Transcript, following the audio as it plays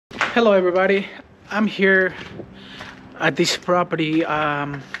Hello everybody, I'm here at this property.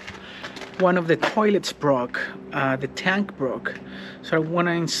 One of the toilets broke, the tank broke, so I want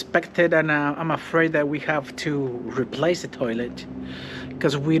to inspect it, and I'm afraid that we have to replace the toilet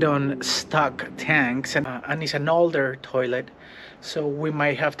because we don't stock tanks, and it's an older toilet, so we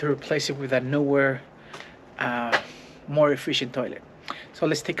might have to replace it with a newer, more efficient toilet. So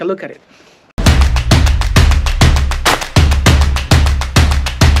let's take a look at it.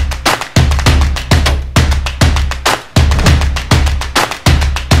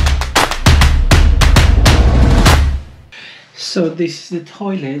 So this is the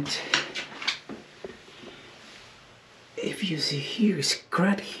toilet. If you see here, it's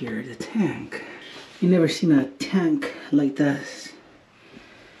cracked here, the tank. You never seen a tank like this.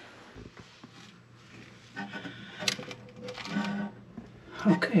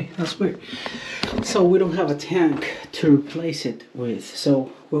 Okay, that's weird. So we don't have a tank to replace it with.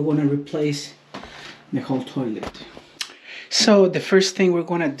 So we're gonna replace the whole toilet. So the first thing we're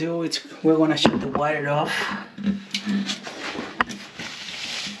gonna do is we're gonna shut the water off.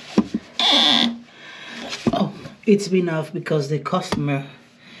 Oh, it's been off because the customer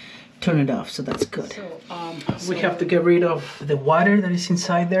turned it off, so that's good. So, we have to get rid of the water that is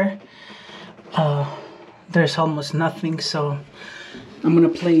inside there. There's almost nothing, so I'm gonna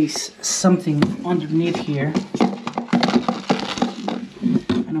place something underneath here,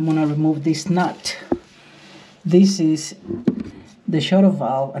 and I'm gonna remove this nut. This is the shutter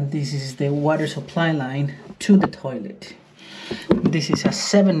valve, and this is the water supply line to the toilet. This is a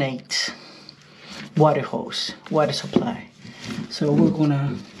 7/8 water hose, water supply. So we're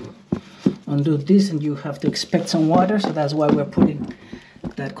gonna undo this, and you have to expect some water, so that's why we're putting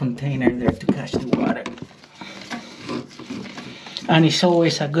that container there to catch the water. And it's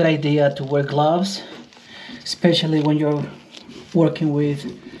always a good idea to wear gloves, especially when you're working with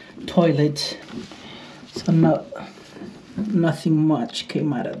toilets. So nothing much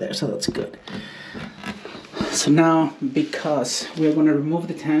came out of there, so that's good. So now, because we're gonna remove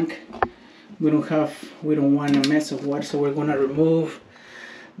the tank, we don't want a mess of water, so we're gonna remove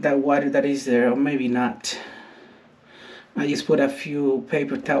that water that is there, or maybe not. I just put a few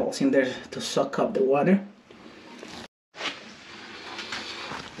paper towels in there to suck up the water.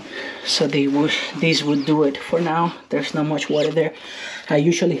 So these would do it for now. There's not much water there. I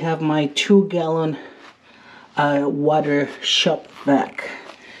usually have my 2-gallon water shop vac.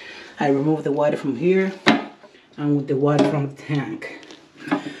 I remove the water from here and with the water from the tank.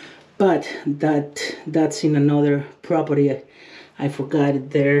 But that's in another property. I forgot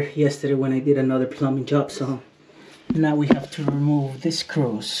it there yesterday when I did another plumbing job. So now we have to remove these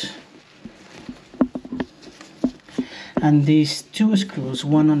screws. And these 2 screws,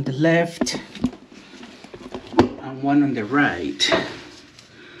 one on the left and one on the right.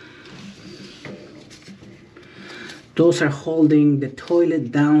 Those are holding the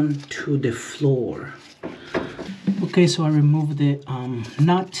toilet down to the floor. Okay, so I removed the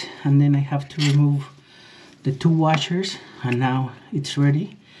nut, and then I have to remove the 2 washers, and now it's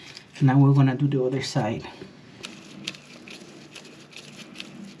ready. Now we're gonna do the other side.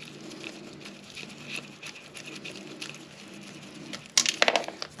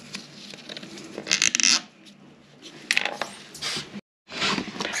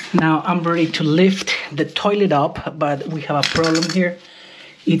 Now I'm ready to lift the toilet up, but we have a problem here.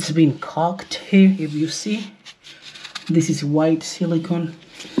 It's been caulked here, if you see. This is white silicone.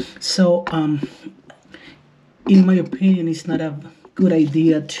 So in my opinion, it's not a good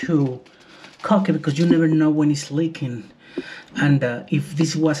idea to caulk it because you never know when it's leaking. And if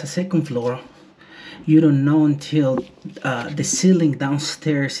this was a 2nd floor, you don't know until the ceiling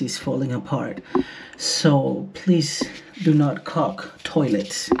downstairs is falling apart. So please do not caulk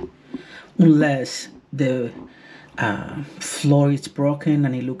toilets unless the floor is broken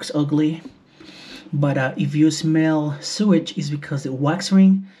and it looks ugly. But if you smell sewage, it's because the wax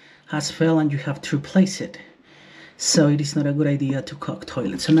ring has fell and you have to replace it. So it is not a good idea to caulk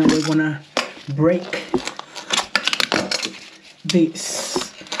toilets. So now we're gonna break this.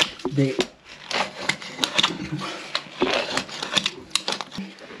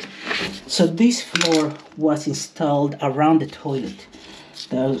 So this floor was installed around the toilet.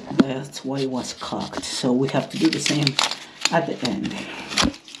 That's why it was caulked. So we have to do the same at the end.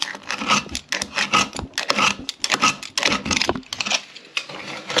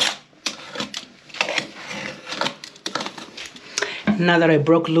 Now that I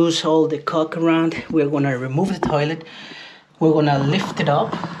broke loose all the caulk around, we're gonna remove the toilet. We're gonna lift it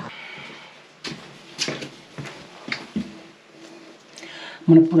up.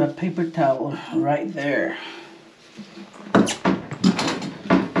 I'm gonna put a paper towel right there.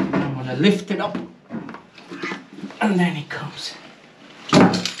 I lift it up and then it comes.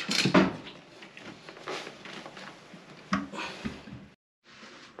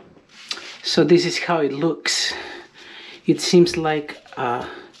 So this is how it looks. It seems like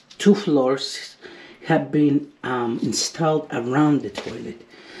 2 floors have been installed around the toilet.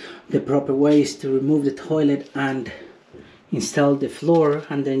 The proper way is to remove the toilet and install the floor,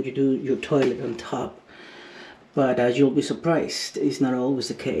 and then you do your toilet on top. But you'll be surprised, it's not always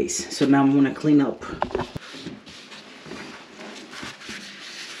the case. So now I'm gonna clean up.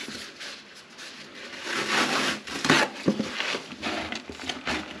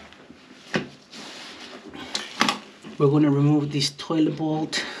 We're gonna remove this toilet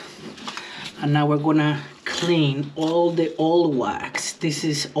bolt, and now we're gonna clean all the old wax. This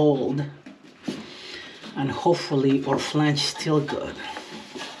is old, and hopefully our flange is still good.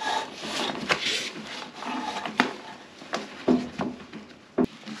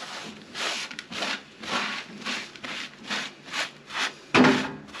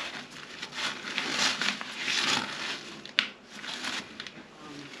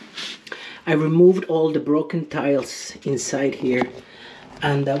 I removed all the broken tiles inside here,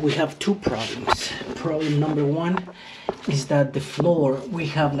 and we have 2 problems. Problem number 1 is that the floor, we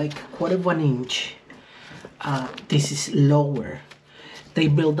have like 1/4 inch. This is lower. They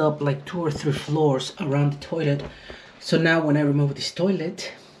build up like 2 or 3 floors around the toilet. So now when I remove this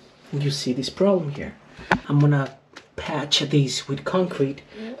toilet, you see this problem here. I'm gonna patch this with concrete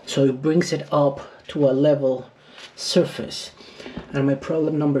so it brings it up to a level surface. And my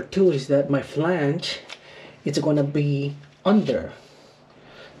problem number 2 is that my flange, it's gonna be under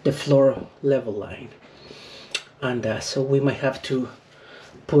the floor level line, and so we might have to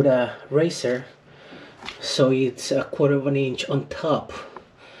put a razor so it's 1/4 inch on top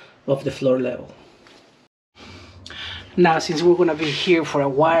of the floor level. Now, since we're gonna be here for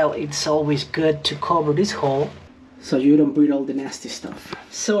a while, it's always good to cover this hole so you don't breathe all the nasty stuff.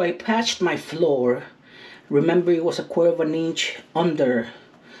 So I patched my floor. Remember, it was 1/4 inch under,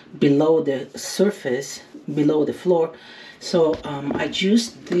 below the surface, below the floor. So I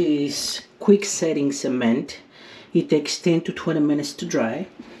used this quick setting cement. It takes 10 to 20 minutes to dry.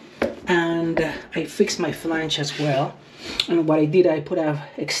 And I fixed my flange as well. And what I did, I put a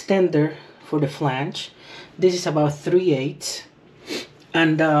extender for the flange. This is about 3/8.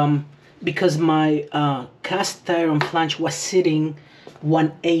 And because my cast iron flange was sitting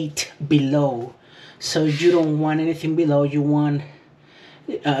 1/8 below, so you don't want anything below, you want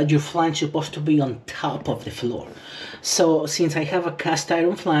your flange supposed to be on top of the floor. So since I have a cast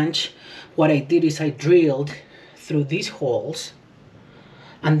iron flange, what I did is I drilled through these holes,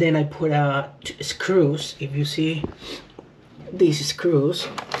 and then I put screws. If you see these screws,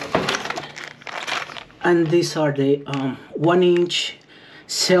 and these are the 1 inch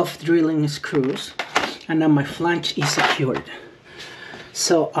self-drilling screws, and now my flange is secured.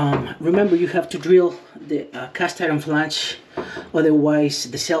 So remember, you have to drill the cast iron flange, otherwise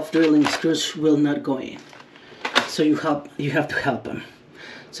the self-drilling screws will not go in. So you have to help them.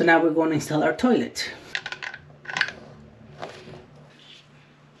 So now we're going to install our toilet.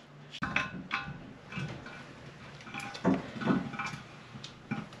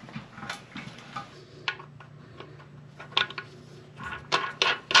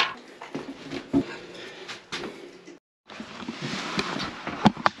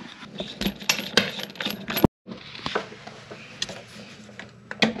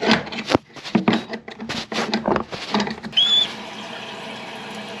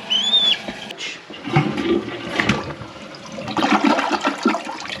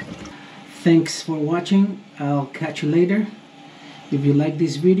 Thanks for watching. I'll catch you later. If you like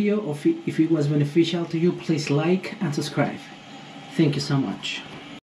this video, or if it was beneficial to you, please like and subscribe. Thank you so much.